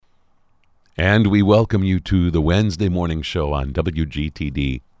And we welcome you to the Wednesday morning show on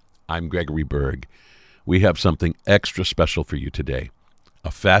WGTD. I'm Gregory Berg. We have something extra special for you today.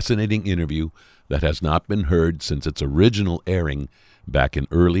 A fascinating interview that has not been heard since its original airing back in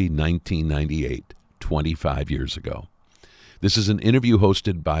early 1998, 25 years ago. This is an interview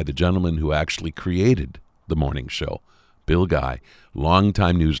hosted by the gentleman who actually created the morning show, Bill Guy,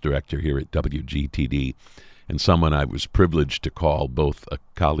 longtime news director here at WGTD, and someone I was privileged to call both a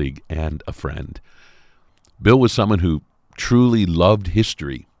colleague and a friend. Bill was someone who truly loved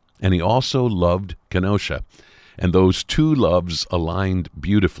history, and he also loved Kenosha, and those two loves aligned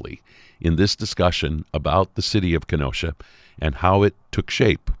beautifully in this discussion about the city of Kenosha and how it took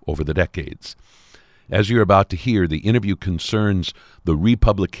shape over the decades. As you're about to hear, the interview concerns the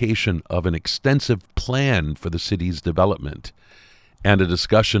republication of an extensive plan for the city's development and a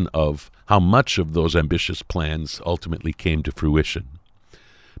discussion of how much of those ambitious plans ultimately came to fruition.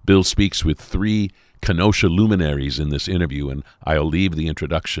 Bill speaks with three Kenosha luminaries in this interview, and I'll leave the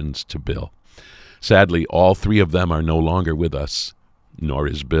introductions to Bill. Sadly, all three of them are no longer with us, nor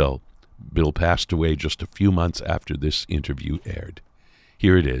is Bill. Bill passed away just a few months after this interview aired.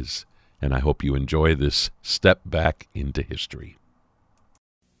 Here it is, and I hope you enjoy this step back into history.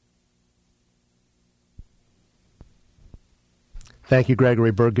 Thank you,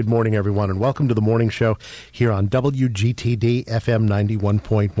 Gregory Berg. Good morning, everyone, and welcome to the morning show here on WGTD FM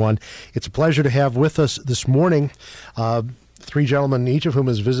 91.1. It's a pleasure to have with us this morning three gentlemen, each of whom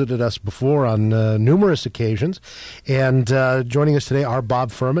has visited us before on numerous occasions. And joining us today are Bob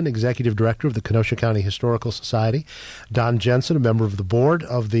Fuhrman, Executive Director of the Kenosha County Historical Society, Don Jensen, a member of the board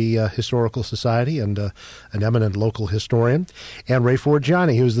of the Historical Society and an eminent local historian, and Ray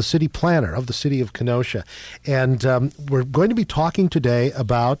Forgianni, who is the city planner of the city of Kenosha. And we're going to be talking today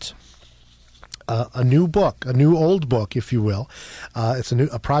about a new book, a new old book, if you will. It's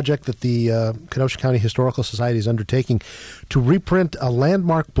a project that the Kenosha County Historical Society is undertaking to reprint a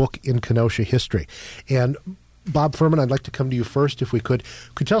landmark book in Kenosha history. And Bob Fuhrman, I'd like to come to you first, if we could.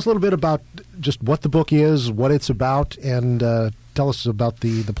 Could you tell us a little bit about just what the book is, what it's about, and tell us about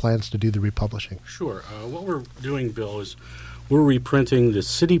the plans to do the republishing? Sure. What we're doing, Bill, is we're reprinting the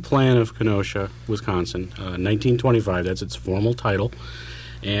City Plan of Kenosha, Wisconsin, 1925. That's its formal title.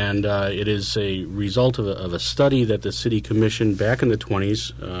 And it is a result of a study that the city commissioned back in the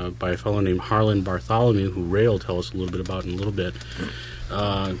 20s by a fellow named Harlan Bartholomew, who Ray will tell us a little bit about in a little bit.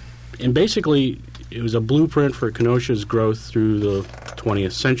 And basically, it was a blueprint for Kenosha's growth through the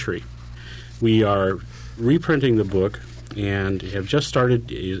 20th century. We are reprinting the book and have just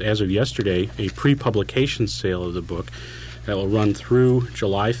started, as of yesterday, a pre-publication sale of the book that will run through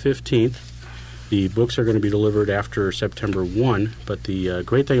July 15th. The books are going to be delivered after September 1, but the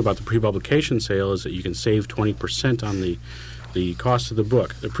great thing about the pre-publication sale is that you can save 20% on the cost of the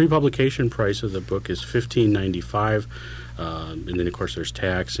book. The pre-publication price of the book is $15.95, and then, of course, there's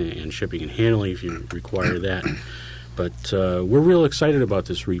tax and shipping and handling if you require that. But we're real excited about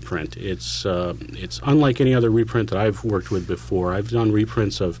this reprint. It's unlike any other reprint that I've worked with before. I've done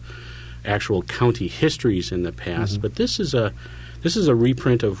reprints of actual county histories in the past, but this is a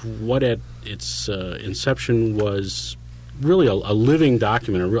reprint of what at its inception was really a living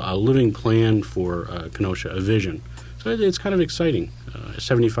document, a living plan for Kenosha, a vision. So it's kind of exciting,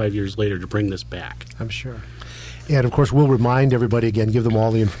 75 years later, to bring this back. I'm sure. And, of course, we'll remind everybody again, give them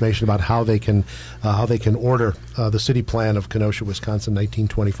all the information about how they can order the City Plan of Kenosha, Wisconsin,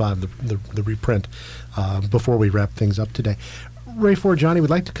 1925, the reprint, before we wrap things up today. Ray Forgianni, we'd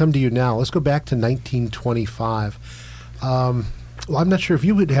like to come to you now. Let's go back to 1925. Well, I'm not sure if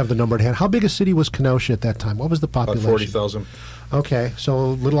you would have the number at hand. How big a city was Kenosha at that time? What was the population? About 40,000. Okay, so a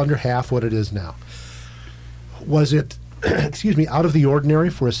little under half what it is now. Was it, out of the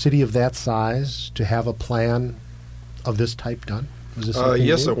ordinary for a city of that size to have a plan of this type done? Was this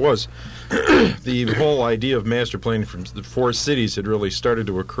yes, it was. The whole idea of master planning from the four cities had really started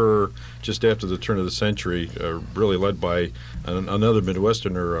to occur just after the turn of the century, really led by another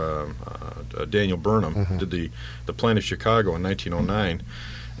Midwesterner, Daniel Burnham, did the plan of Chicago in 1909.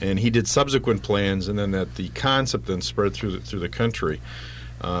 And he did subsequent plans, and then the concept then spread through the country.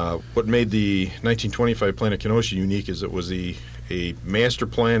 What made the 1925 plan of Kenosha unique is it was a master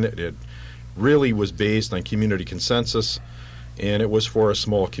plan that really was based on community consensus, and it was for a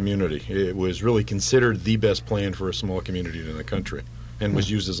small community. It was really considered the best plan for a small community in the country, and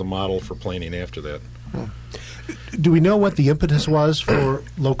was used as a model for planning after that. Do we know what the impetus was for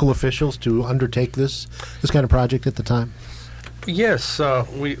local officials to undertake this kind of project at the time? Yes,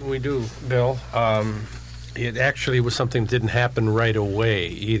 we do, Bill. It actually was something that didn't happen right away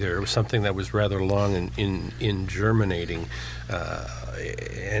either. It was something that was rather long in germinating.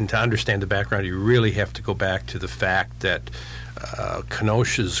 and to understand the background, you really have to go back to the fact that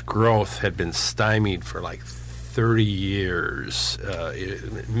Kenosha's growth had been stymied for like 30 years,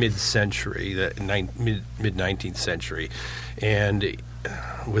 mid-century, mid-19th century, and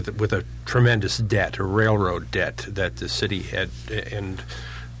with a tremendous debt, a railroad debt that the city had, and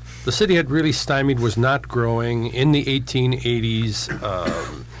the city had really stymied, was not growing. In the 1880s,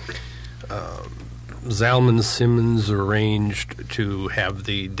 Zalman Simmons arranged to have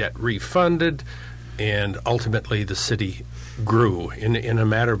the debt refunded, and ultimately the city grew in a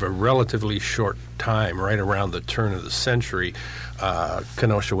matter of a relatively short time. Right around the turn of the century,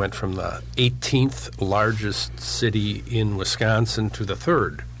 Kenosha went from the 18th largest city in Wisconsin to the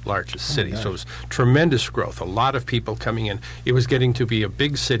 3rd largest city. So it was tremendous growth, a lot of people coming in. It was getting to be a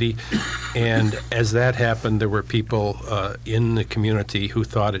big city, and as that happened, there were people in the community who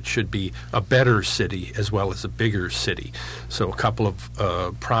thought it should be a better city as well as a bigger city. So a couple of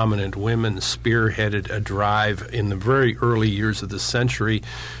prominent women spearheaded a drive in the very early years of the century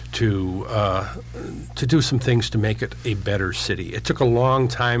to do some things to make it a better city. It took a long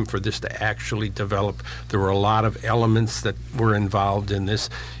time for this to actually develop. There were a lot of elements that were involved in this,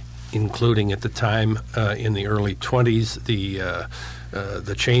 including at the time in the early 20s,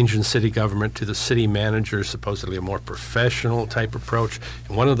 the change in city government to the city manager, supposedly a more professional type approach.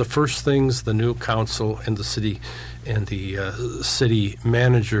 And one of the first things the new council and the city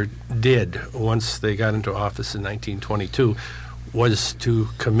manager did once they got into office in 1922 was to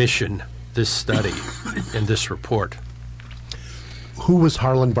commission this study and this report. Who was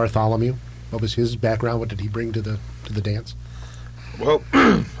Harlan Bartholomew? What was his background? What did he bring to the dance? Well,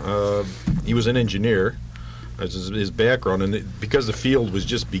 he was an engineer. That's his background, and because the field was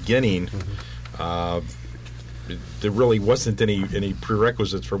just beginning, there really wasn't any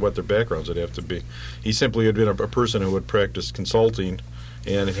prerequisites for what their backgrounds would have to be. He simply had been a person who had practiced consulting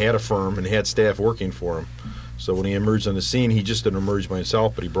and had a firm and had staff working for him. So when he emerged on the scene, he just didn't emerge by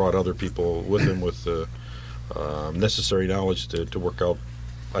himself, but he brought other people with him with necessary knowledge to work out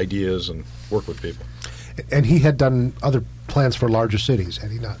ideas and work with people. And he had done other plans for larger cities,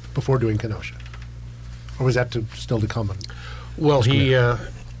 had he not, before doing Kenosha? Or was that still to come? Well,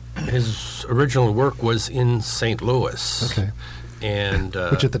 his original work was in St. Louis. Okay. And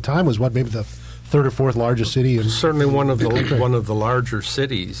which at the time was maybe the 3rd or 4th largest city? Certainly one of the larger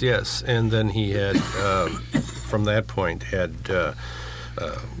cities, yes. And then he had, from that point, had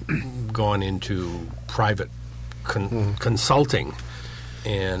gone into private consulting.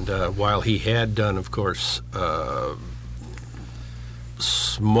 And while he had done, of course,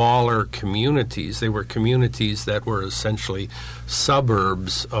 smaller communities, they were communities that were essentially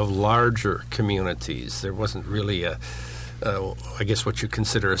suburbs of larger communities. There wasn't really I guess what you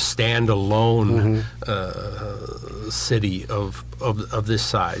consider a standalone city of this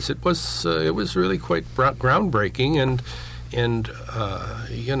size. It was really quite groundbreaking, and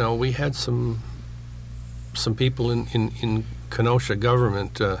we had some people in Kenosha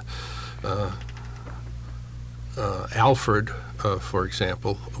government. Alfred, for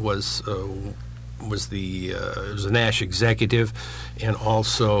example, was a Nash executive and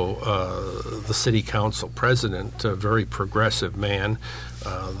also the city council president, a very progressive man.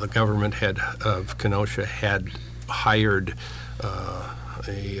 The government of Kenosha had hired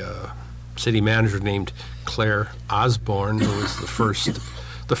a city manager named Claire Osborne, who was the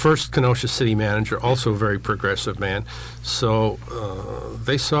first Kenosha city manager, also a very progressive man. So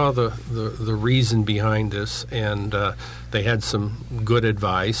they saw the reason behind this, and they had some good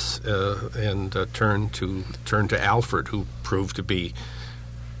advice, and turned to Alfred, who proved to be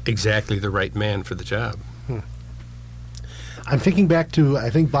exactly the right man for the job. I'm thinking back to, I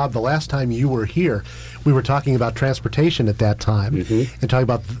think, Bob, the last time you were here, we were talking about transportation at that time, and talking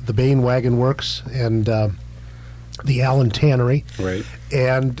about the Bain Wagon Works and the Allen Tannery. Right.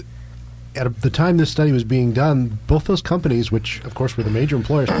 And at the time this study was being done, both those companies, which, of course, were the major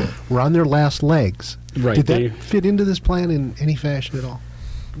employers, were on their last legs. Right. Did that fit into this plan in any fashion at all?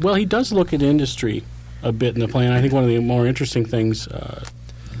 Well, he does look at industry a bit in the plan. I think one of the more interesting things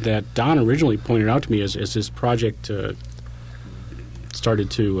that Don originally pointed out to me as this project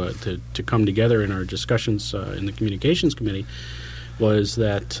started to come together in our discussions in the communications committee was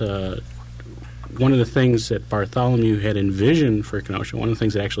that one of the things that Bartholomew had envisioned for Kenosha, one of the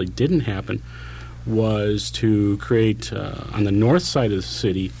things that actually didn't happen, was to create on the north side of the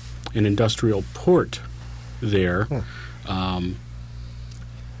city an industrial port there.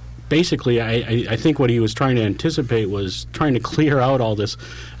 basically, I think what he was trying to anticipate was trying to clear out all this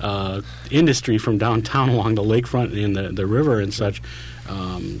industry from downtown along the lakefront and the river and such,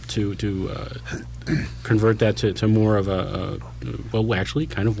 to convert that to more of well, actually,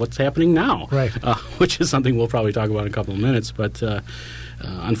 kind of what's happening now, right? Which is something we'll probably talk about in a couple of minutes. But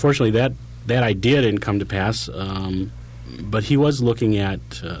unfortunately, that idea didn't come to pass. But he was looking at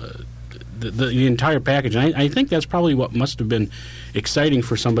the entire package, and I think that's probably what must have been exciting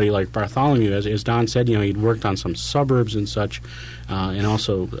for somebody like Bartholomew. As Don said, he'd worked on some suburbs and such, and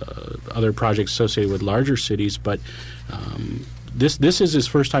also other projects associated with larger cities. But this is his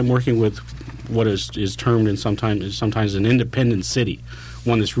first time working with what is termed and sometimes an independent city,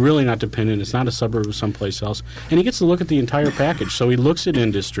 one that's really not dependent. It's not a suburb of someplace else, and he gets to look at the entire package. So he looks at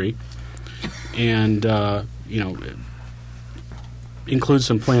industry, and includes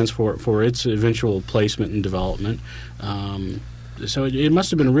some plans for its eventual placement and development. So it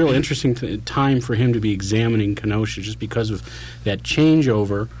must have been a real interesting time for him to be examining Kenosha, just because of that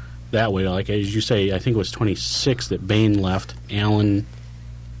changeover that way. Like, as you say, I think it was 26 that Bain left. Allen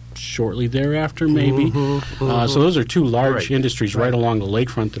shortly thereafter, maybe. So those are two large industries right along the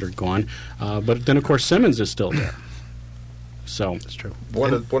lakefront that are gone. But then, of course, Simmons is still there. So That's true.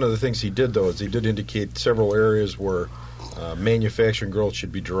 One of the things he did, though, is he did indicate several areas where manufacturing growth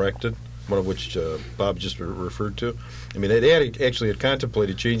should be directed, one of which Bob just referred to. I mean, they actually had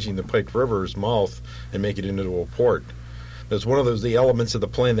contemplated changing the Pike River's mouth and make it into a port. That's one of the elements of the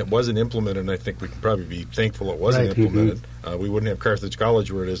plan that wasn't implemented, and I think we can probably be thankful it wasn't implemented. We wouldn't have Carthage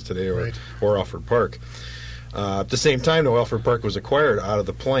College where it is today, or Alfred Park. At the same time, though, Alfred Park was acquired out of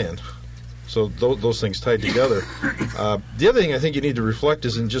the plan. So those things tied together. The other thing I think you need to reflect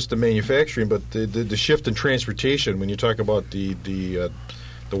isn't just the manufacturing, but the shift in transportation. When you talk about the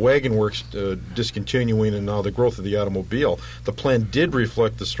wagon works discontinuing and now the growth of the automobile, the plan did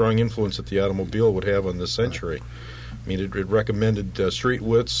reflect the strong influence that the automobile would have on this century. I mean, it recommended street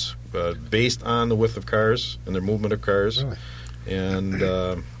widths based on the width of cars and their movement of cars, and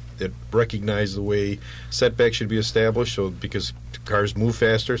it recognized the way setbacks should be established, so because cars move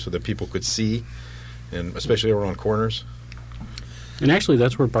faster, so that people could see, and especially around corners. And actually,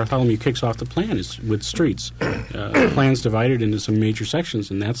 that's where Bartholomew kicks off the plan, is with streets. The plan's divided into some major sections,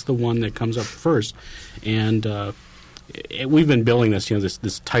 and that's the one that comes up first. And we've been billing this,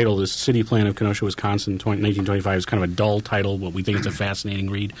 this title, this City Plan of Kenosha, Wisconsin, 1925, is kind of a dull title, but we think it's a fascinating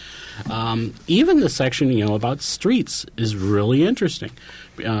read. Even the section, about streets is really interesting,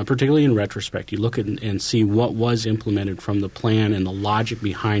 particularly in retrospect. You look at and see what was implemented from the plan and the logic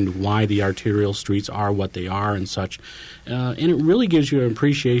behind why the arterial streets are what they are and such. And it really gives you an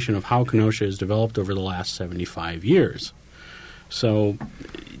appreciation of how Kenosha has developed over the last 75 years. So,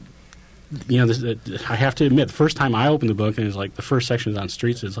 I have to admit, the first time I opened the book and it's like the first section is on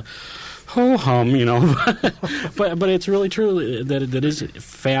streets, it's like, ho-hum, but it's really true that it is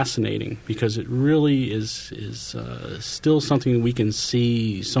fascinating, because it really is still something we can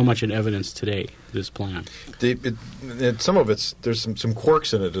see so much in evidence today, this plan. Some of there's some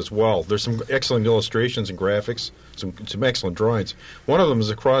quirks in it as well. There's some excellent illustrations and graphics, some excellent drawings. One of them is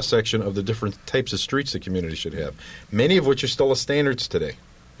a cross-section of the different types of streets the community should have, many of which are still as standards today.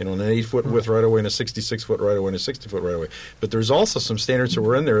 An 8-foot width right-of-way and a 66-foot right-of-way and a 60-foot right-of-way. But there's also some standards that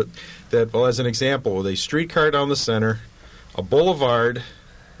were in there that, well, as an example, with a streetcar down the center, a boulevard,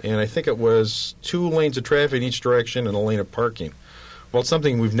 and I think it was 2 lanes of traffic in each direction and a lane of parking. Well, it's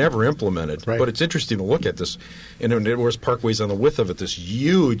something we've never implemented, but it's interesting to look at this. And there was parkways on the width of it, this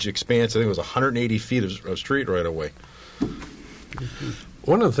huge expanse. I think it was 180 feet of street right-of-way.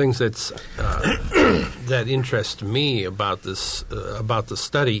 One of the things that's that interests me about this about the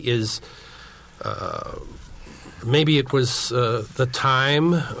study is maybe it was the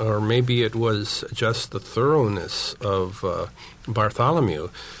time, or maybe it was just the thoroughness of Bartholomew,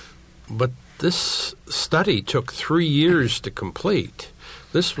 but this study took 3 years to complete.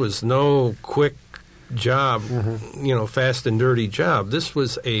 This was no quick job, fast and dirty job. This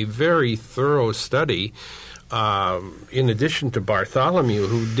was a very thorough study. In addition to Bartholomew,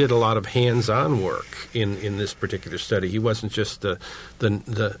 who did a lot of hands-on work in this particular study, he wasn't just the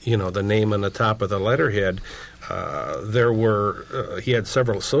name on the top of the letterhead. He had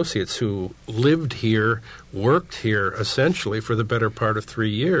several associates who lived here, worked here essentially for the better part of 3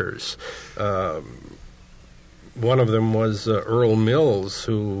 years. One of them was Earl Mills,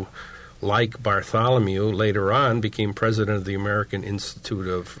 who, like Bartholomew, later on became president of the American Institute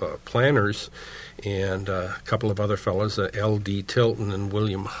of Planners, and a couple of other fellows, L.D. Tilton and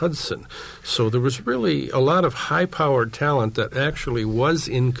William Hudson. So there was really a lot of high-powered talent that actually was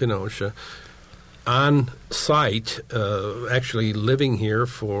in Kenosha on site, actually living here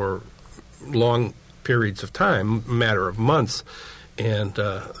for long periods of time, a matter of months. And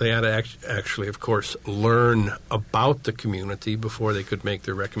they had to actually, of course, learn about the community before they could make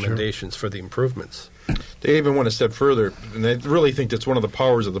their recommendations for the improvements. They even went a step further, and I really think that's one of the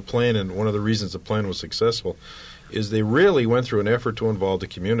powers of the plan, and one of the reasons the plan was successful, is they really went through an effort to involve the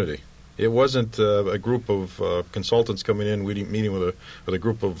community. It wasn't a group of consultants coming in, meeting with a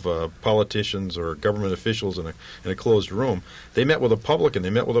group of politicians or government officials in a closed room. They met with the public, and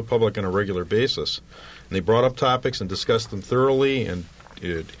they met with the public on a regular basis. And they brought up topics and discussed them thoroughly and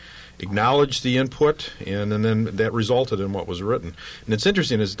acknowledged the input, and then that resulted in what was written. And it's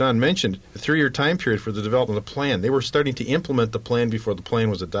interesting, as Don mentioned, the 3-year time period for the development of the plan, they were starting to implement the plan before the plan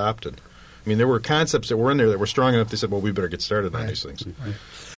was adopted. I mean, there were concepts that were in there that were strong enough, they said, well, we better get started on these things. Right.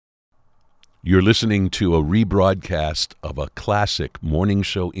 You're listening to a rebroadcast of a classic morning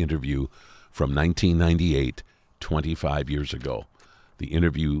show interview from 1998, 25 years ago. The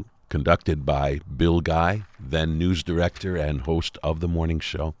interview conducted by Bill Guy, then news director and host of the morning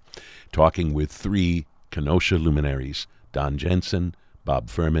show, talking with 3 Kenosha luminaries, Don Jensen, Bob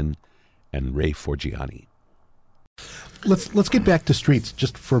Fuhrman, and Ray Forgianni. Let's get back to streets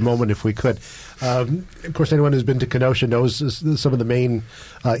just for a moment, if we could. Of course, anyone who's been to Kenosha knows some of the main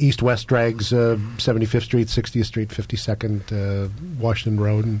east-west drags: 75th Street, 60th Street, 52nd, Washington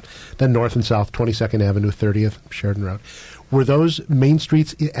Road, and then north and south, 22nd Avenue, 30th, Sheridan Road. Were those main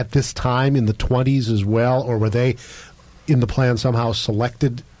streets at this time in the 20s as well, or were they in the plan somehow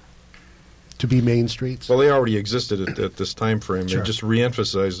selected to be main streets? Well, they already existed at this time frame. Sure. They just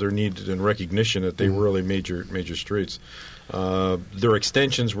reemphasized their need and recognition that they were really major streets. Their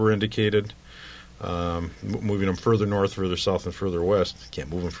extensions were indicated, moving them further north, further south, and further west. Can't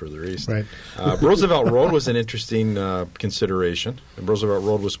move them further east. Right. Roosevelt Road was an interesting consideration. And Roosevelt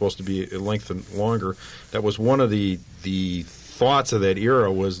Road was supposed to be lengthened longer. That was one of the thoughts of that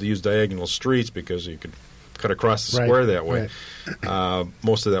era, was to use diagonal streets because you could cut across the square that way. Right.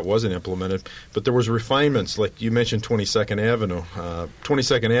 Most of that wasn't implemented. But there was refinements, like you mentioned 22nd Avenue.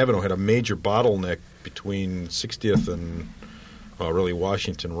 22nd Avenue had a major bottleneck between 60th and really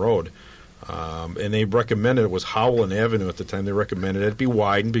Washington Road. And they recommended, it was Howland Avenue at the time, they recommended it be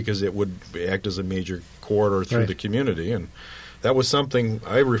widened because it would act as a major corridor through the community. And that was something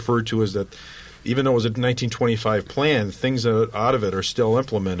I referred to as that, even though it was a 1925 plan, things out of it are still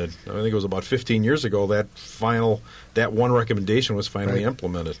implemented. I think it was about 15 years ago that one recommendation was finally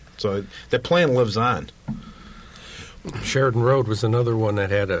implemented. So that plan lives on. Sheridan Road was another one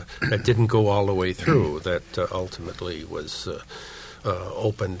that that didn't go all the way through. That ultimately was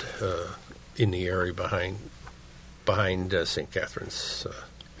opened in the area behind St. Catherine's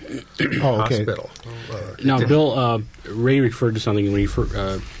Hospital. Now, Bill, Ray referred to something when he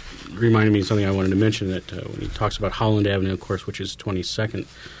reminded me of something I wanted to mention, that when he talks about Howland Avenue, of course, which is 22nd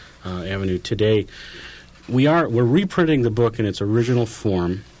Avenue today, we're reprinting the book in its original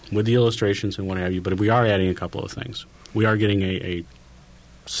form with the illustrations and what have you, but we are adding a couple of things. We are getting a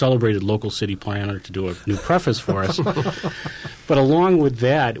celebrated local city planner to do a new preface for us. But along with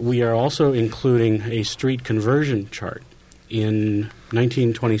that, we are also including a street conversion chart. In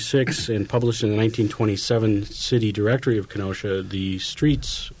 1926 and published in the 1927 City Directory of Kenosha, the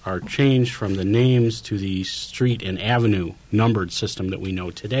streets are changed from the names to the street and avenue numbered system that we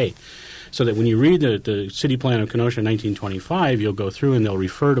know today. So that when you read the City Plan of Kenosha in 1925, you'll go through and they'll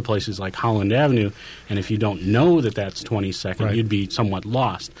refer to places like Howland Avenue, and if you don't know that that's 22nd, you'd be somewhat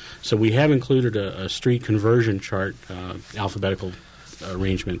lost. So we have included a street conversion chart, alphabetical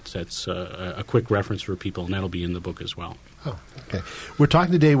arrangement that's a quick reference for people, and that'll be in the book as well. Oh, okay. We're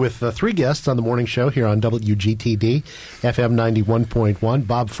talking today with 3 guests on the morning show here on WGTD, FM 91.1.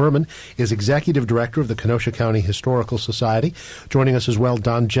 Bob Fuhrman is Executive Director of the Kenosha County Historical Society. Joining us as well,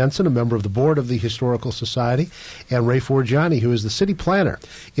 Don Jensen, a member of the board of the Historical Society, and Ray Forgianni, who is the city planner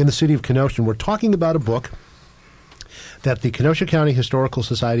in the city of Kenosha. And we're talking about a book that the Kenosha County Historical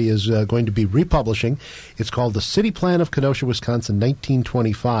Society is going to be republishing. It's called The City Plan of Kenosha, Wisconsin,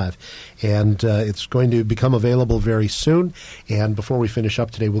 1925, and it's going to become available very soon. And before we finish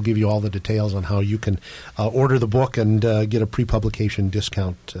up today, we'll give you all the details on how you can order the book and get a pre-publication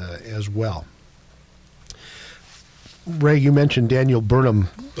discount as well. Ray, you mentioned Daniel Burnham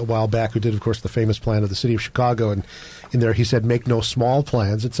a while back, who did, of course, the famous plan of the city of Chicago, and in there he said, make no small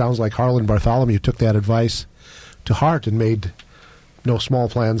plans. It sounds like Harlan Bartholomew took that advice to heart and made no small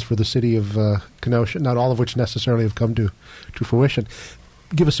plans for the city of Kenosha, not all of which necessarily have come to fruition.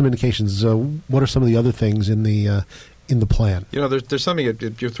 Give us some indications. What are some of the other things in the plan? You know, there's something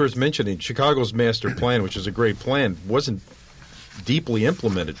you're first mentioning. Chicago's master plan, which is a great plan, wasn't deeply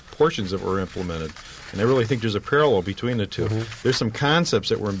implemented. Portions of it were implemented. And I really think there's a parallel between the two. There's some concepts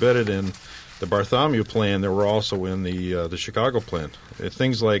that were embedded in the Bartholomew plan that were also in the Chicago plan.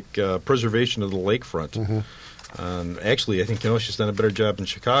 Things like preservation of the lakefront. Actually, I think Kenosha's done a better job in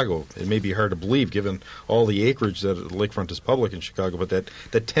Chicago. It may be hard to believe given all the acreage that the lakefront is public in Chicago, but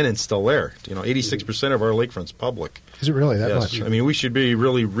that tenant's still there. 86% of our lakefront's public. Is it really that Yes. much? I mean, we should be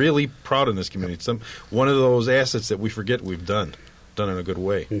really, really proud in this community. It's one of those assets that we forget we've done in a good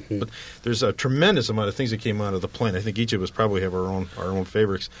way. But there's a tremendous amount of things that came out of the plan. I think each of us probably have our own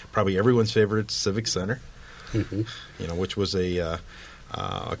favorites. Probably everyone's favorite, Civic Center, which was a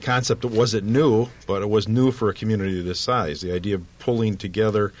concept that wasn't new, but it was new for a community this size. The idea of pulling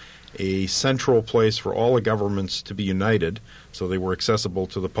together a central place for all the governments to be united so they were accessible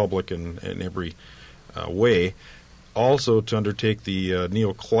to the public in every way. Also to undertake the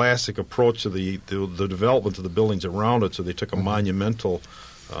neoclassic approach to the development of the buildings around it, so they took a monumental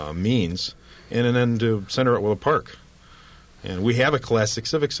means, and then to center it with a park. And we have a classic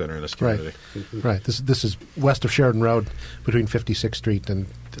civic center in this community. Right. This is west of Sheridan Road, between 56th Street and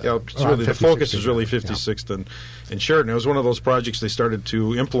it's really, the focus is really 56th and Sheridan. It was one of those projects they started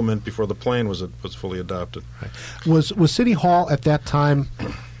to implement before the plan was fully adopted. Right. Was City Hall at that time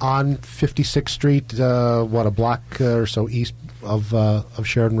on 56th Street, a block or so east of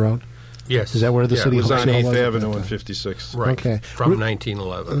Sheridan Road? Yes. Is that where the City Hall was? It was on 8th Avenue and 56th. Right. Okay. From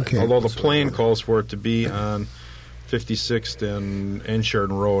 1911. Okay. Although the plan calls for it to be on 56th and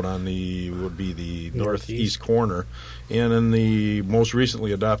Sheridan Road on would be the northeast corner. And in the most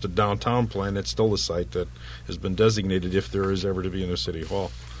recently adopted downtown plan, it's still the site that has been designated if there is ever to be in a city hall.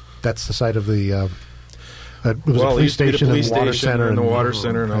 That's the site of the police station and water center. And the water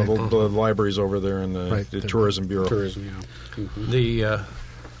center and all the libraries over there and the Tourism Bureau. Tourism, yeah.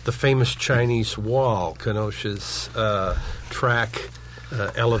 The famous Chinese wall, Kenosha's track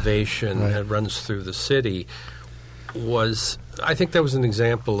elevation that runs through the city, I think that was an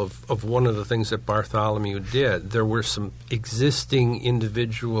example of one of the things that Bartholomew did. There were some existing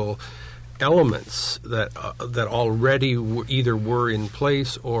individual elements that already either were in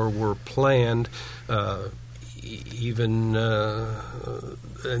place or were planned, and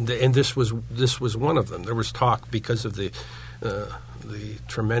this was one of them. There was talk because of the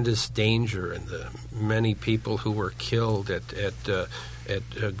tremendous danger and the many people who were killed at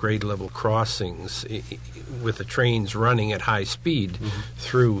grade level crossings with the trains running at high speed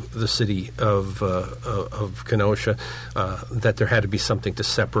through the city of Kenosha, that there had to be something to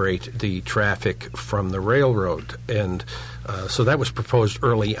separate the traffic from the railroad. And so that was proposed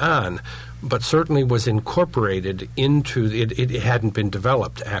early on, but certainly was incorporated into it. It hadn't been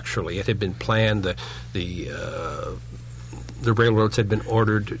developed, actually. It had been planned. The railroads had been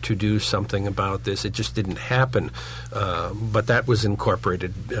ordered to do something about this. It just didn't happen. But that was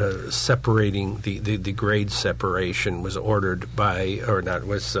incorporated. Separating the grade separation was ordered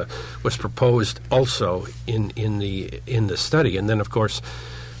was proposed also in the study. And then, of course,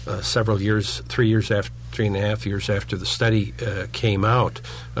 3.5 years after the study came out,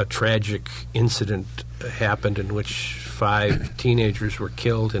 a tragic incident happened in which 5 teenagers were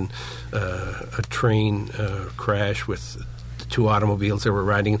killed in a train crash with 2 automobiles they were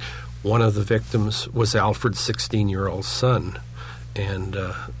riding. One of the victims was Alfred's 16-year-old son, and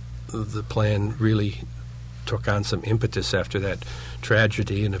the plan really took on some impetus after that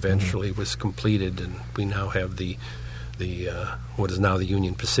tragedy, and eventually was completed. And we now have the what is now the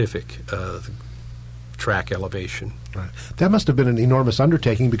Union Pacific the track elevation. Right. That must have been an enormous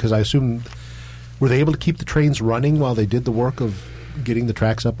undertaking, because I assume were they able to keep the trains running while they did the work of getting the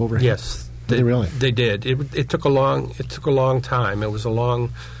tracks up overhead? Yes. They did. It took a long time. It was a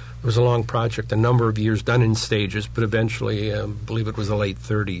long project, a number of years, done in stages, but eventually, I believe it was the late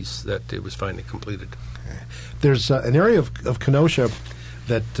 30s that it was finally completed. Okay. There's an area of Kenosha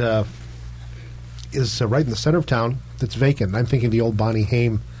that is right in the center of town that's vacant. I'm thinking of the old Bonnie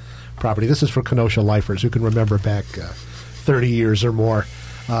Haim property. This is for Kenosha lifers who can remember back 30 years or more.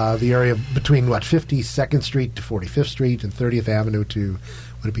 The area between 52nd Street to 45th Street and 30th Avenue to,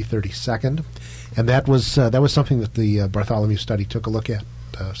 would it be 32nd? And that was something that the Bartholomew study took a look at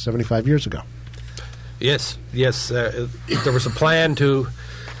 75 years ago. Yes. There was a plan to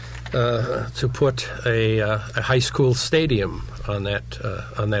put a high school stadium on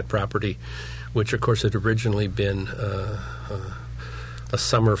that property, which of course had originally been a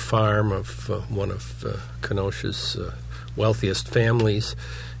summer farm of one of Kenosha's wealthiest families,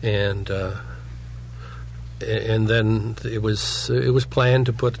 and then it was planned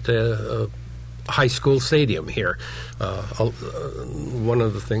to put a high school stadium here. One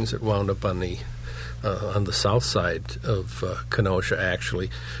of the things that wound up on the on the south side of Kenosha, actually.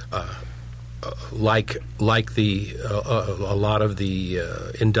 Like a lot of the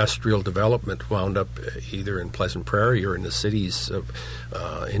industrial development wound up either in Pleasant Prairie or in the city's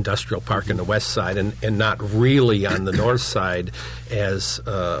industrial park in the west side, and not really on the north side as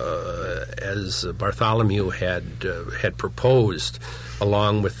Bartholomew had proposed.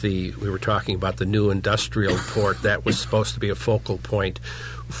 Along with we were talking about the new industrial port that was supposed to be a focal point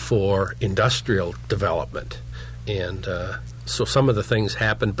for industrial development, and so some of the things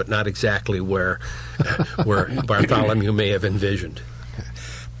happened, but not exactly where Bartholomew may have envisioned.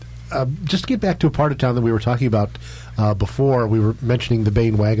 Just to get back to a part of town that we were talking about before, we were mentioning the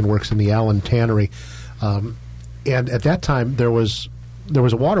Bain Wagon Works and the Allen Tannery, and at that time there was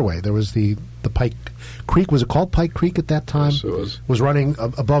a waterway. There was the Pike Creek. Was it called Pike Creek at that time? Yes, it was. Was running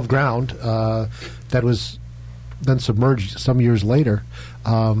above ground. That was then submerged some years later.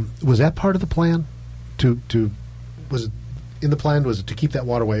 Was that part of the plan? Was it in the plan? Was it to keep that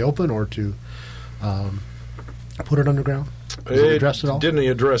waterway open or to put it underground? Was it addressed at all? It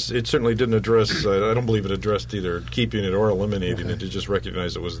certainly didn't address. I don't believe it addressed either keeping it or eliminating it. It just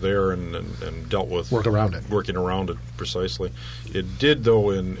recognized it was there and dealt with working around it precisely. It did, though,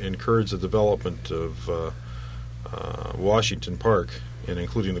 encourage the development of Washington Park, and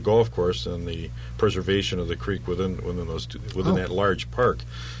including the golf course and the preservation of the creek within that large park.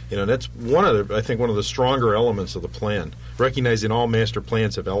 That's one of the stronger elements of the plan. Recognizing all master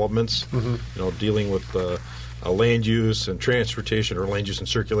plans have elements, dealing with land use and transportation, or land use and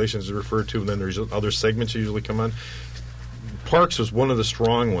circulation as referred to, and then there's other segments that usually come on. Parks was one of the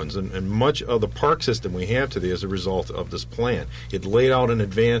strong ones, and much of the park system we have today is a result of this plan. It laid out in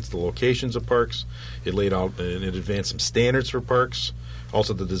advance the locations of parks. It laid out in advance some standards for parks,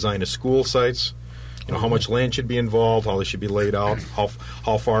 also the design of school sites, how much land should be involved, how they should be laid out,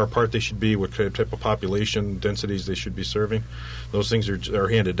 how far apart they should be, what type of population densities they should be serving. Those things are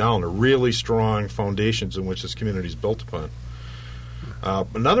handed down. They're really strong foundations in which this community is built upon.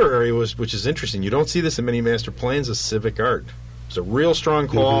 Another area which is interesting, you don't see this in many master plans, is civic art. It's a real strong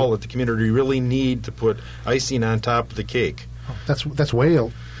call that the community really need to put icing on top of the cake. Oh, that's way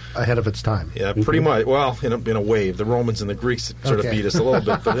ahead of its time. Yeah, pretty much. Well, in a way, the Romans and the Greeks sort of beat us a little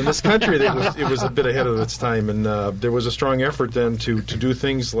bit, but in this country, it was a bit ahead of its time, and there was a strong effort then to do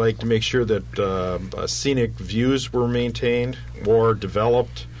things like to make sure that scenic views were maintained or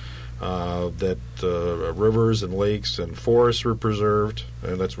developed, that rivers and lakes and forests were preserved,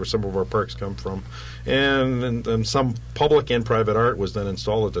 and that's where some of our parks come from, and some public and private art was then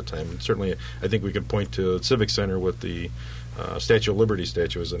installed at the time. And certainly, I think we could point to the Civic Center with the Statue of Liberty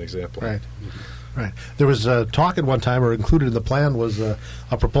statue as an example. Right. There was talk at one time, or included in the plan, was a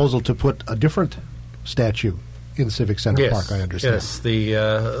proposal to put a different statue in Civic Center Park. I understand. Yes,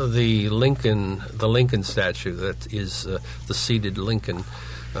 the Lincoln statue that is the seated Lincoln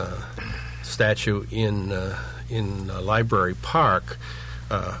statue in Library Park,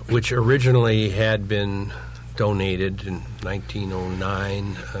 which originally had been donated in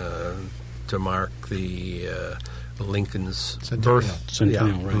 1909 to mark the Lincoln's birth.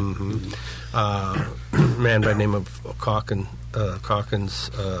 Centennial, right. Mm-hmm. Man by the name of Calkins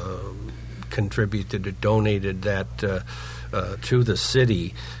contributed or donated that to the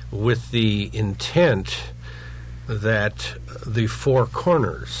city with the intent that the four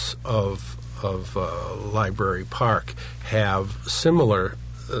corners of Library Park have similar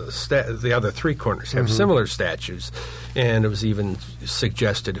the other three corners have similar statues, and it was even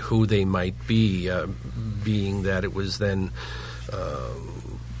suggested who they might be, being that it was then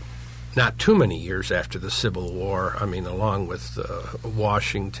not too many years after the Civil War. I mean, along with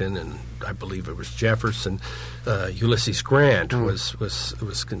Washington and I believe it was Jefferson, Ulysses Grant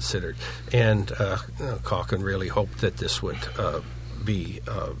was considered, and Calkin really hoped that this would be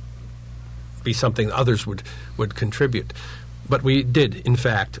something others would contribute. But we did, in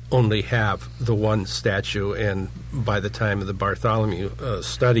fact, only have the one statue, and by the time of the Bartholomew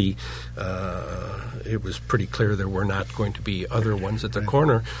study, it was pretty clear there were not going to be other ones at the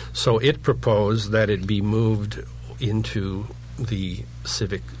corner. So it proposed that it be moved into the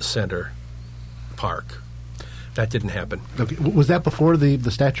Civic Center Park. That didn't happen. Okay. Was that before the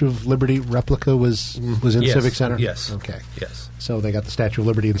Statue of Liberty replica was in Civic Center? Yes. Okay. Yes. So they got the Statue of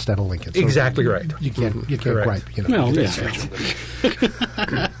Liberty instead of Lincoln. So exactly right. You can't gripe. Well,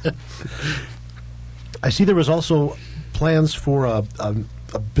 yeah. I see there was also plans for a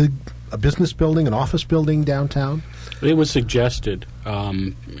business building, an office building downtown. It was suggested,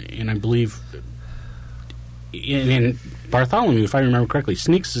 and I believe in Bartholomew, if I remember correctly,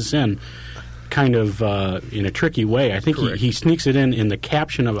 sneaks this in kind of in a tricky way. I think he sneaks it in the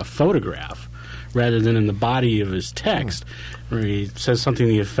caption of a photograph rather than in the body of his text, where he says something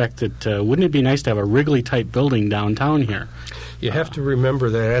to the effect that, wouldn't it be nice to have a Wrigley-type building downtown here? You have to remember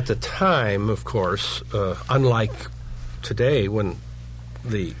that at the time, of course, unlike today when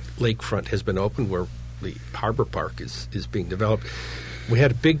the lakefront has been opened, where the harbor park is being developed, we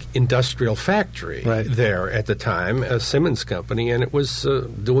had a big industrial factory there at the time, a Simmons company, and it was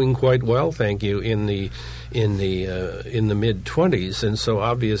doing quite well, thank you, in the mid-20s. And so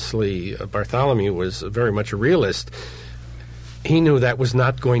obviously Bartholomew was very much a realist. He knew that was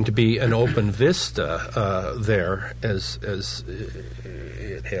not going to be an open vista there as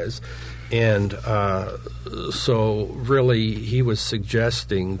it has. And so really he was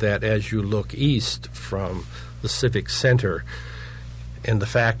suggesting that as you look east from the Civic Center and the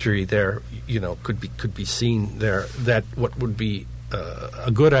factory there, could be seen there, that what would be a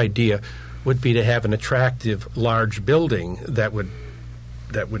good idea would be to have an attractive large building that would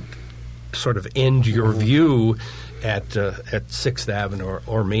sort of end your view at 6th Avenue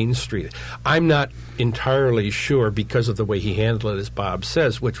or Main Street. I'm not entirely sure, because of the way he handled it, as Bob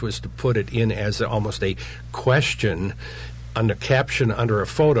says, which was to put it in as almost a question on a caption under a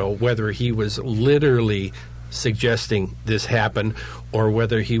photo, whether he was literally suggesting this happen or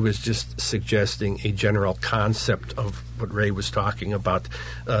whether he was just suggesting a general concept of what Ray was talking about,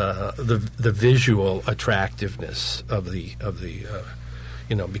 the visual attractiveness of the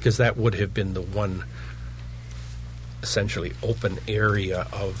because that would have been the one essentially open area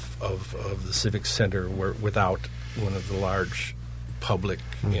of the Civic Center without one of the large public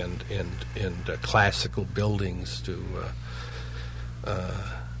and classical buildings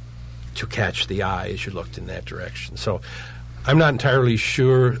to catch the eye as you looked in that direction. So I'm not entirely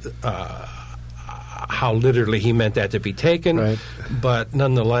sure how literally he meant that to be taken, but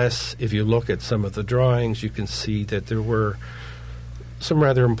nonetheless, if you look at some of the drawings, you can see that there were some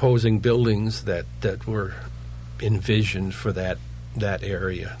rather imposing buildings that were envisioned for that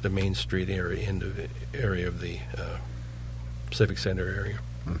area, the Main Street area, and the area of the Civic Center area.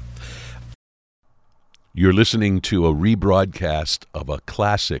 You're listening to a rebroadcast of a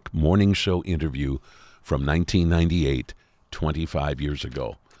classic morning show interview from 1998, 25 years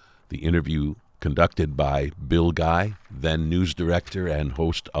ago. The interview conducted by Bill Guy, then news director and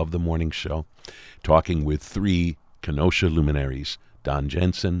host of the morning show, talking with three Kenosha luminaries, Don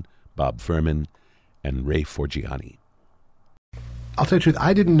Jensen, Bob Fuhrman, and Ray Forgianni. I'll tell you the truth,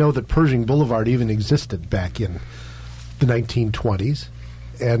 I didn't know that Pershing Boulevard even existed back in the 1920s.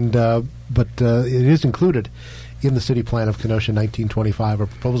 And but it is included in the city plan of Kenosha 1925, a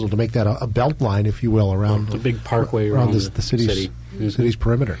proposal to make that a belt line, if you will, around the big parkway around the city's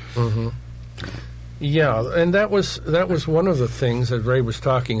perimeter. Mm-hmm. Yeah, and that was one of the things that Ray was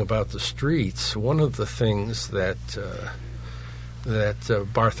talking about, the streets. One of the things that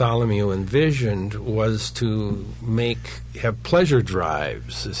Bartholomew envisioned was to have pleasure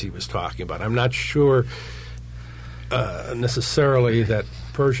drives, as he was talking about. I'm not sure necessarily that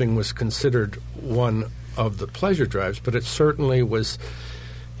Pershing was considered one of the pleasure drives, but it certainly was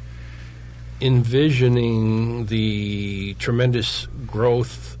envisioning the tremendous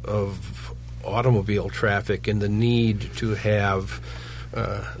growth of automobile traffic and the need to have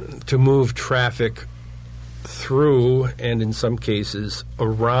to move traffic through and in some cases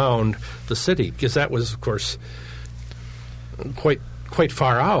around the city, because that was, of course, quite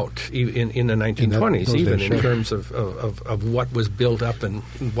far out in the 1920s, even in terms of what was built up and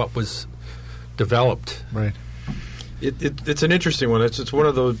what was developed. Right. It's an interesting one. It's one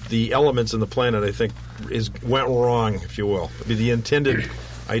of the elements in the plan that I think went wrong, if you will. I mean, the intended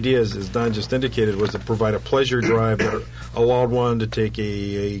idea, as Don just indicated, was to provide a pleasure drive that allowed one to take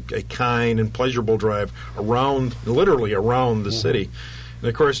a kind and pleasurable drive literally around the city. And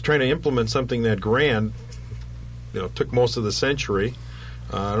of course, trying to implement something that grand, took most of the century.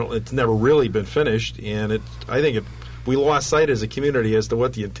 It's never really been finished, and I think we lost sight as a community as to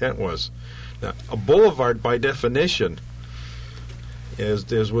what the intent was. Now, a boulevard, by definition,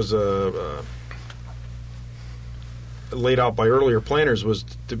 as was laid out by earlier planners,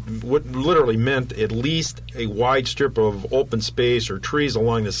 what literally meant at least a wide strip of open space or trees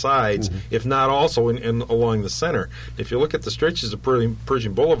along the sides, if not also along the center. If you look at the stretches of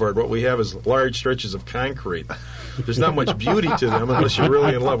Pershing Boulevard, what we have is large stretches of concrete. There's not much beauty to them unless you're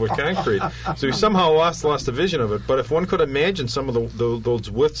really in love with concrete. So we somehow lost the vision of it. But if one could imagine some of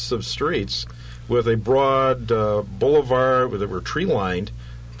those widths of streets with a broad boulevard that were tree-lined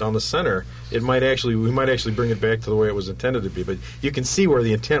down the center, we might actually bring it back to the way it was intended to be. But you can see where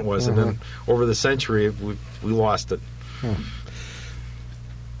the intent was, and then over the century we lost it.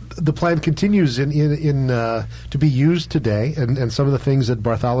 The plan continues in to be used today, and some of the things that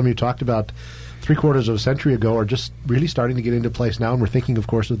Bartholomew talked about three-quarters of a century ago are just really starting to get into place now, and we're thinking, of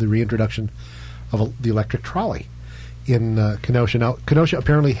course, of the reintroduction of the electric trolley in Kenosha. Now, Kenosha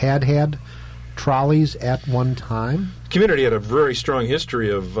apparently had trolleys at one time. The community had a very strong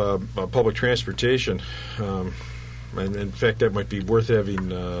history of public transportation. And in fact, that might be worth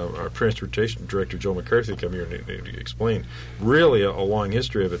having our transportation director, Joe McCarthy, come here and explain. Really a long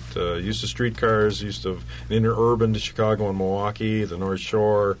history of it. Use of streetcars, use of interurban to Chicago and Milwaukee, the North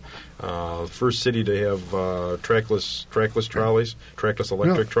Shore. First city to have trackless trolleys, trackless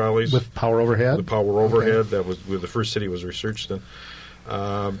electric trolleys. With power overhead? With power overhead. Okay. That was where the first city was researched in.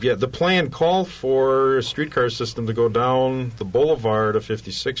 The plan called for a streetcar system to go down the boulevard of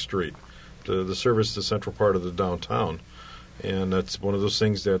 56th Street. The service the central part of the downtown, and that's one of those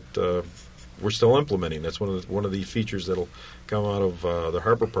things that we're still implementing. That's one of the features that'll come out of the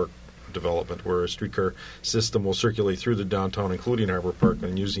Harbor Park development, where a streetcar system will circulate through the downtown, including Harbor Park,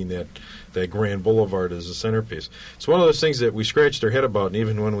 and using that Grand Boulevard as a centerpiece. It's one of those things that we scratched our head about, and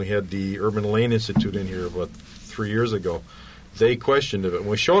even when we had the Urban Lane Institute in here about 3 years ago, they questioned it. And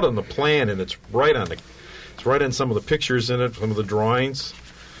we showed them the plan, and it's right on some of the pictures in it, some of the drawings.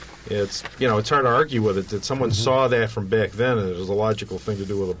 It's it's hard to argue with it that someone saw that from back then, and it was a logical thing to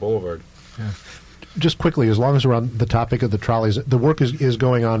do with a boulevard. Yeah. Just quickly, as long as we're on the topic of the trolleys, the work is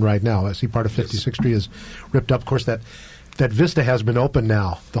going on right now. I see part of 56th Street is ripped up. Of course, that vista has been open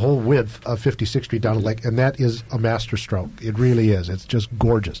now, the whole width of 56th Street down to Lake, and that is a masterstroke. It really is. It's just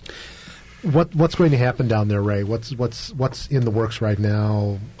gorgeous. What's going to happen down there, Ray? What's in the works right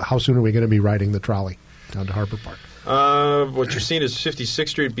now? How soon are we going to be riding the trolley down to Harbor Park? What you're seeing is 56th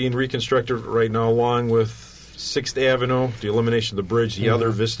Street being reconstructed right now, along with 6th Avenue, the elimination of the bridge, the other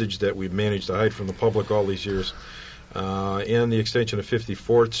vestige that we've managed to hide from the public all these years, and the extension of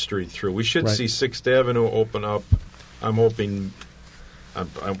 54th Street through. We should see 6th Avenue open up, I'm hoping,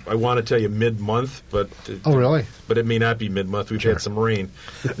 I want to tell you mid-month, but really? But it may not be mid-month. We've had some rain.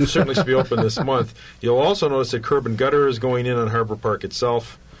 It certainly should be open this month. You'll also notice that curb and gutter is going in on Harbor Park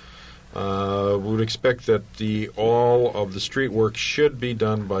itself. We would expect that all of the street work should be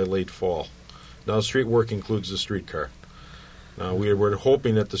done by late fall. Now, street work includes the streetcar. We're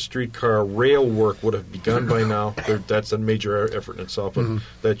hoping that the streetcar rail work would have begun by now. That's a major effort in itself,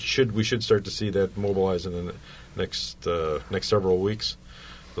 but we should start to see that mobilize in the next several weeks.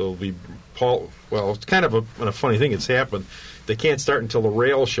 There'll be it's kind of a funny thing. It's happened. They can't start until the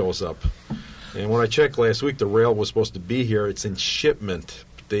rail shows up. And when I checked last week, the rail was supposed to be here. It's in shipment.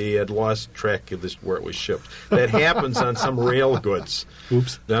 They had lost track of where it was shipped. That happens on some rail goods.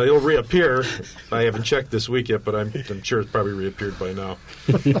 Oops. Now, it'll reappear. I haven't checked this week yet, but I'm sure it's probably reappeared by now.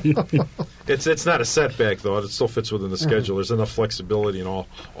 It's not a setback, though. It still fits within the schedule. There's enough flexibility, and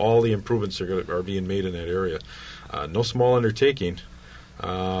all the improvements are being made in that area. No small undertaking.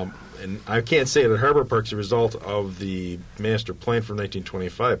 And I can't say that Harbor Park's a result of the master plan from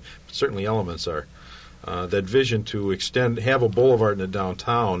 1925, but certainly elements are. That vision to have a boulevard in the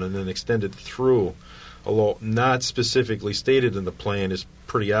downtown and then extend it through, although not specifically stated in the plan, is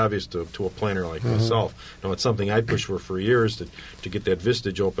pretty obvious to a planner like myself. Now, it's something I push for years to get that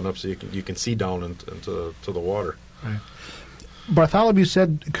vistage open up so you can see down into the water. Right. Bartholomew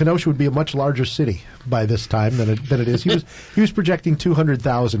said Kenosha would be a much larger city by this time than it is. He was projecting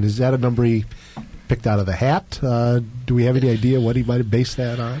 200,000. Is that a number he picked out of the hat? Do we have any idea what he might have based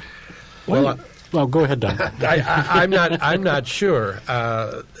that on? Well, go ahead, Don. I'm not sure.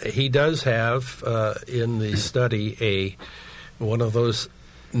 He does have in the study one of those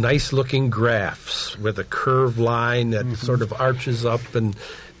nice-looking graphs with a curved line that sort of arches up and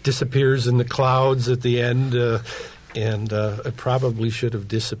disappears in the clouds at the end. And it probably should have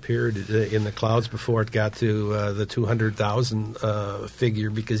disappeared in the clouds before it got to the 200,000 figure,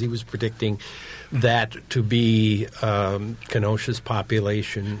 because he was predicting that to be Kenosha's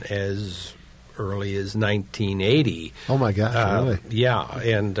population as early as 1980. Oh, my gosh, really? Yeah,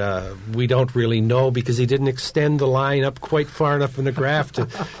 and we don't really know, because he didn't extend the line up quite far enough in the graph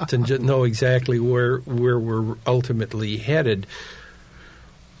to know exactly where we're ultimately headed.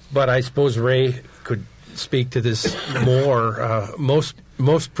 But I suppose Ray could speak to this more.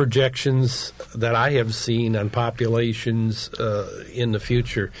 Most projections that I have seen on populations in the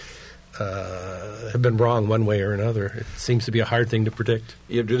future have been wrong one way or another. It seems to be a hard thing to predict.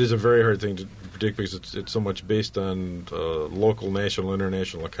 Yeah, it is a very hard thing to predict, because it's so much based on local, national,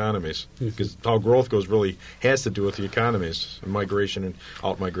 international economies. Because how growth goes really has to do with the economies, and migration and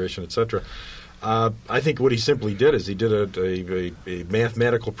out-migration, etc. I think what he simply did is he did a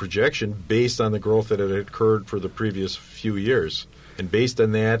mathematical projection based on the growth that had occurred for the previous few years. And based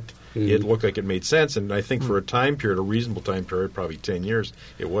on that, it looked like it made sense. And I think for a time period, a reasonable time period, probably 10 years,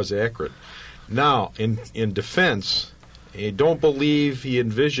 it was accurate. Now, in defense, I don't believe he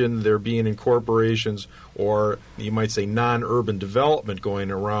envisioned there being incorporations or, you might say, non-urban development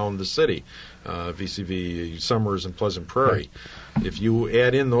going around the city, vis-a-vis Summers and Pleasant Prairie. Right. If you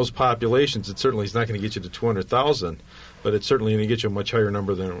add in those populations, it certainly is not going to get you to 200,000, but it's certainly going to get you a much higher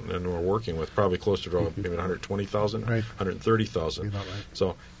number than we're working with, probably closer to maybe 120,000, right. 130,000. Right.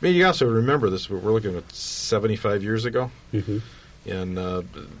 So, I mean, you also remember this, we're looking at 75 years ago. Mm-hmm. And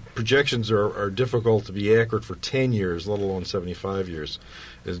projections are difficult to be accurate for 10 years, let alone 75 years.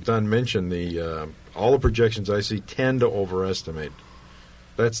 As Don mentioned, all the projections I see tend to overestimate.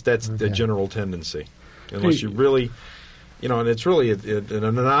 That's the general tendency. Unless you really, and it's really an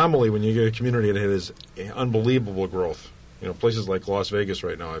anomaly when you get a community that has unbelievable growth. Places like Las Vegas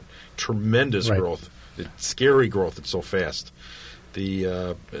right now have tremendous growth. It's scary growth. It's so fast.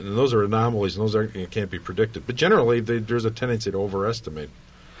 And those are anomalies, and those can't be predicted. But generally, there's a tendency to overestimate.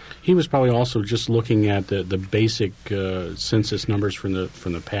 He was probably also just looking at the basic census numbers from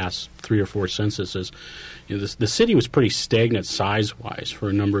the past 3 or 4 censuses. The city was pretty stagnant size-wise for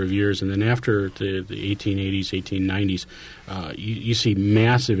a number of years, and then after the 1880s, 1890s, you see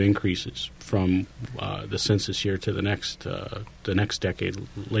massive increases from the census year to the next decade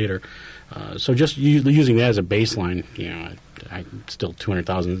later. So just using that as a baseline, still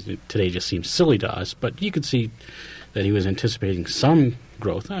 200,000 today just seems silly to us, but you could see that he was anticipating some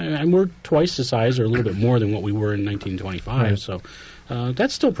growth. And we're twice the size, or a little bit more than what we were in 1925. Right. So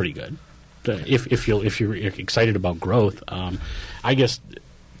that's still pretty good. If you're excited about growth, I guess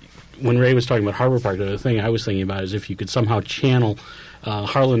when Ray was talking about Harbor Park, the thing I was thinking about is if you could somehow channel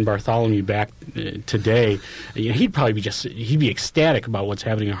Harlan Bartholomew back today, he'd probably be ecstatic about what's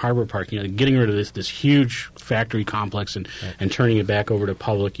happening in Harbor Park. Getting rid of this huge factory complex and turning it back over to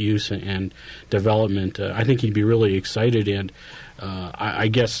public use and development. I think he'd be really excited, and I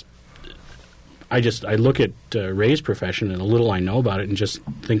guess I look at Ray's profession and the little I know about it and just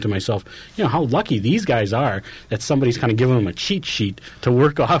think to myself, how lucky these guys are that somebody's kind of giving them a cheat sheet to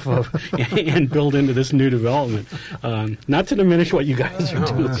work off of and build into this new development. Not to diminish what you guys are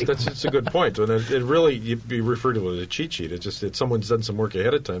doing. That's a good point. And it really, you'd be referred to as a cheat sheet. It's just that someone's done some work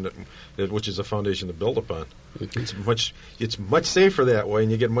ahead of time, which is a foundation to build upon. It's much safer that way,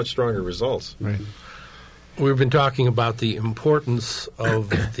 and you get much stronger results. Right. We've been talking about the importance of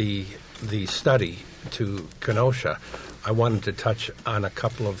the study to Kenosha. I wanted to touch on a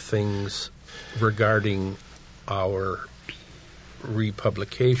couple of things regarding our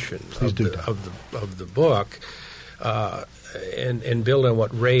republication of the book, and build on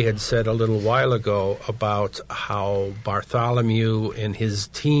what Ray had said a little while ago about how Bartholomew and his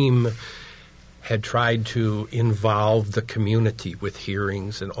team had tried to involve the community with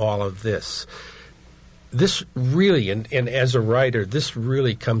hearings and all of this. This really, and as a writer, this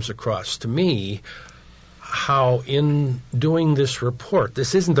really comes across to me how in doing this report,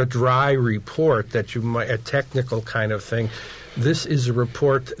 this isn't a dry report that you might, a technical kind of thing. This is a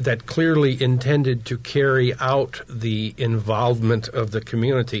report that clearly intended to carry out the involvement of the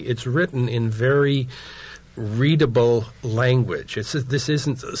community. It's written in very readable language. This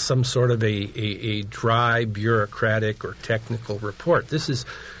isn't some sort of a dry, bureaucratic or technical report. This is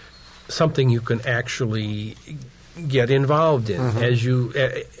something you can actually get involved in, as you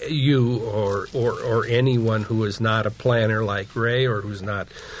or anyone who is not a planner like Ray, or who's not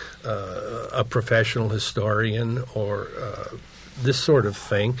a professional historian or this sort of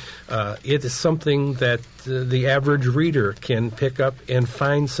thing. It is something that the average reader can pick up and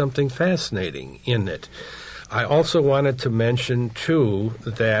find something fascinating in it. I also wanted to mention, too,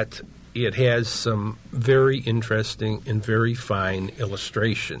 that it has some very interesting and very fine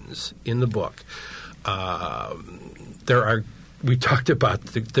illustrations in the book. We talked about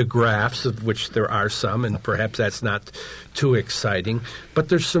the graphs, of which there are some, and perhaps that's not too exciting. But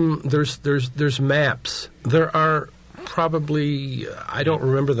there's maps. There are probably, I don't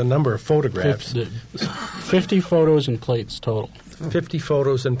remember the number of photographs. 50 photos and plates total. 50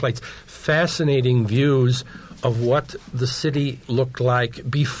 photos and plates. Fascinating views of what the city looked like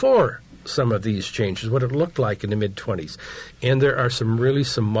before some of these changes, what it looked like in the mid-20s. And there are some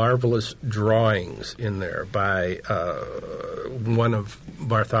marvelous drawings in there by one of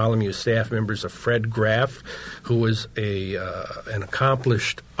Bartholomew's staff members, Fred Graff, who was an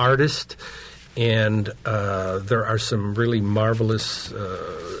accomplished artist. And there are some really marvelous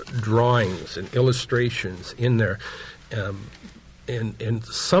drawings and illustrations in there, and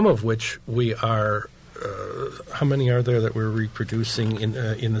some of which we are. How many are there that we're reproducing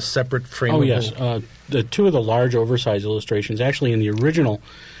in the separate frame? Oh, yes. The two of the large oversized illustrations, actually in the original,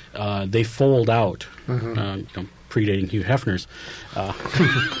 they fold out. predating Hugh Hefner's.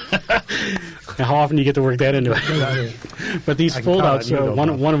 How often do you get to work that into it? But these foldouts, one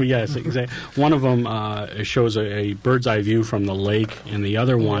of them, yes, exactly. One of them shows a bird's eye view from the lake, and the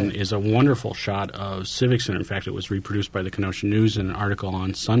other one is a wonderful shot of Civic Center. In fact, it was reproduced by the Kenosha News in an article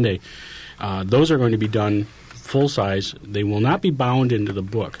on Sunday. Those are going to be done full size. They will not be bound into the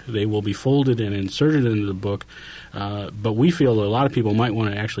book. They will be folded and inserted into the book. But we feel that a lot of people might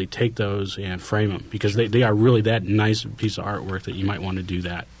want to actually take those and frame them because they are really that nice piece of artwork that you might want to do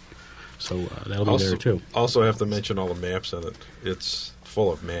that. So that'll be there too. Also have to mention all the maps on it. It's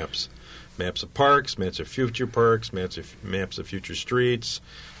full of maps. Maps of parks, maps of future parks, maps of future streets,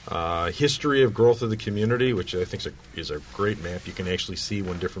 history of growth of the community, which I think is a great map. You can actually see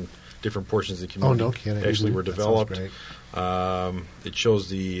when different portions of the community actually were developed. It shows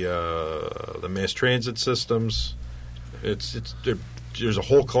the mass transit systems. There's a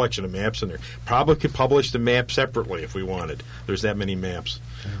whole collection of maps in there. Probably could publish the map separately if we wanted. There's that many maps.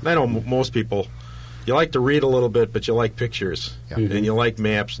 And I know most people, you like to read a little bit, but you like pictures, and you like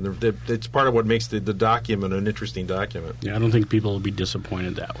maps, and it's part of what makes the document an interesting document. Yeah, I don't think people will be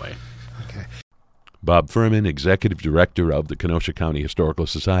disappointed that way. Okay. Bob Fuhrman, Executive Director of the Kenosha County Historical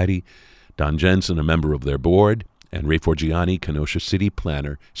Society, Don Jensen, a member of their board, and Ray Forgianni, Kenosha City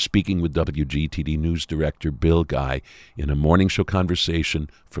Planner, speaking with WGTD News Director Bill Guy in a morning show conversation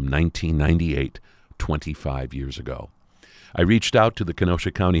from 1998, 25 years ago. I reached out to the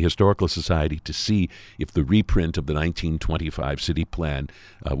Kenosha County Historical Society to see if the reprint of the 1925 city plan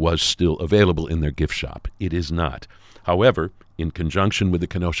was still available in their gift shop. It is not. However, in conjunction with the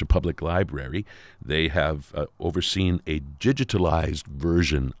Kenosha Public Library, they have overseen a digitalized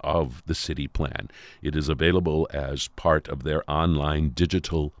version of the city plan. It is available as part of their online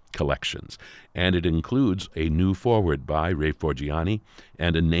digital collections, and it includes a new foreword by Ray Forgianni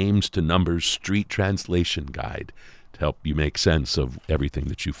and a names to numbers street translation guide to help you make sense of everything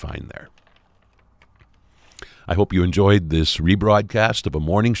that you find there. I hope you enjoyed this rebroadcast of a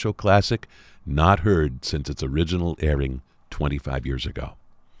morning show classic not heard since its original airing 25 years ago.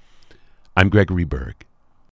 I'm Gregory Berg.